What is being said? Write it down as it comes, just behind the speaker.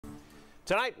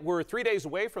Tonight, we're 3 days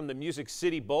away from the Music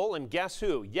City Bowl, and guess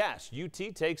who? Yes,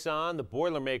 UT takes on the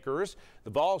Boilermakers. The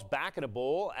Vols back in a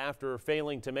bowl after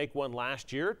failing to make one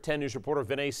last year. 10 News reporter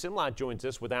Vinay Simlat joins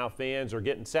us with how fans are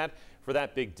getting set for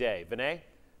that big day. Vinay?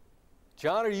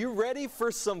 John, are you ready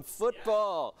for some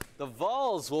football? Yeah. The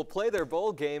Vols will play their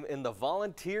bowl game in the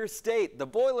Volunteer State. The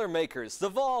Boilermakers, the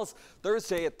Vols,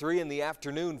 Thursday at 3 in the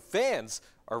afternoon. Fans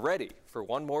are ready for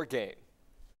one more game.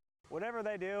 Whatever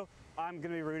they do, I'm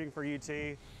going to be rooting for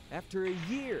UT. After a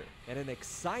year and an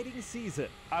exciting season,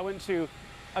 I went to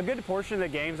a good portion of the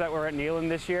games that were at Neyland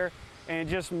this year, and it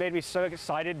just made me so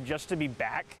excited just to be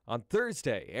back. On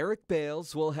Thursday, Eric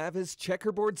Bales will have his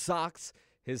checkerboard socks,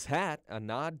 his hat, a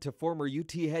nod to former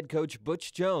UT head coach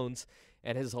Butch Jones,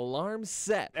 and his alarm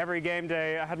set. Every game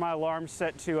day, I had my alarm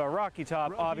set to a Rocky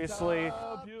Top, obviously.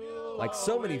 Like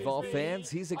so many Vol fans,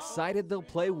 he's excited they'll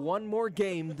play one more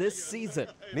game this season.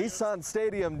 Nissan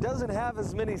Stadium doesn't have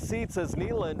as many seats as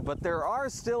Neyland, but there are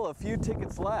still a few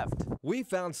tickets left. We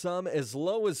found some as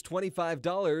low as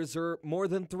 $25 or more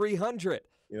than $300.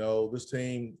 You know, this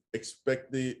team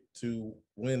expected to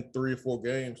win 3 or 4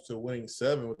 games to winning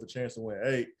 7 with the chance to win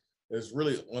 8. It's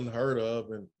really unheard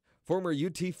of. And former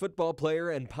UT football player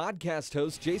and podcast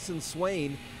host Jayson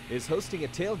Swain is hosting a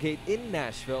tailgate in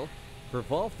Nashville for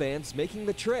Vol fans making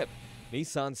the trip.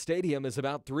 Nissan Stadium is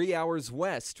about 3 hours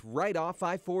west, right off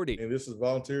I-40. And this is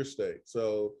Volunteer State,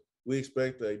 so we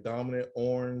expect a dominant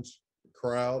orange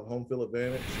crowd, home field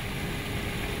advantage.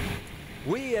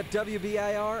 We at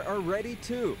WBIR are ready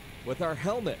too, with our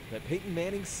helmet that Peyton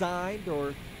Manning signed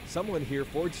or someone here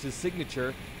forged his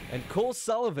signature, and Cole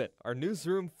Sullivan, our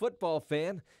newsroom football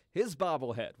fan, his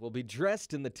bobblehead will be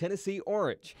dressed in the Tennessee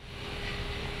orange.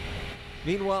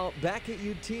 Meanwhile, back at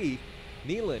UT,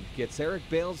 Neyland gets Eric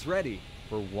Bales ready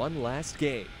for one last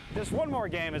game. Just one more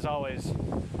game is always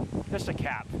just a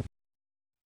cap.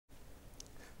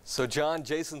 So John,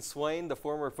 Jayson Swain, the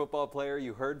former football player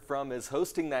you heard from, is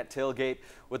hosting that tailgate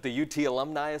with the UT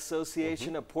Alumni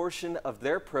Association. A portion of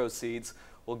their proceeds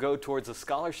will go towards a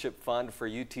scholarship fund for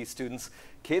UT students.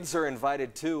 Kids are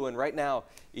invited too, and right now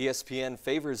ESPN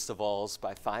favors the Vols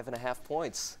by 5.5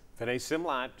 points. Vinay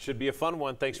Simlat, should be a fun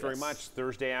one. Thanks very much.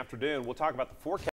 Thursday afternoon. We'll talk about the forecast.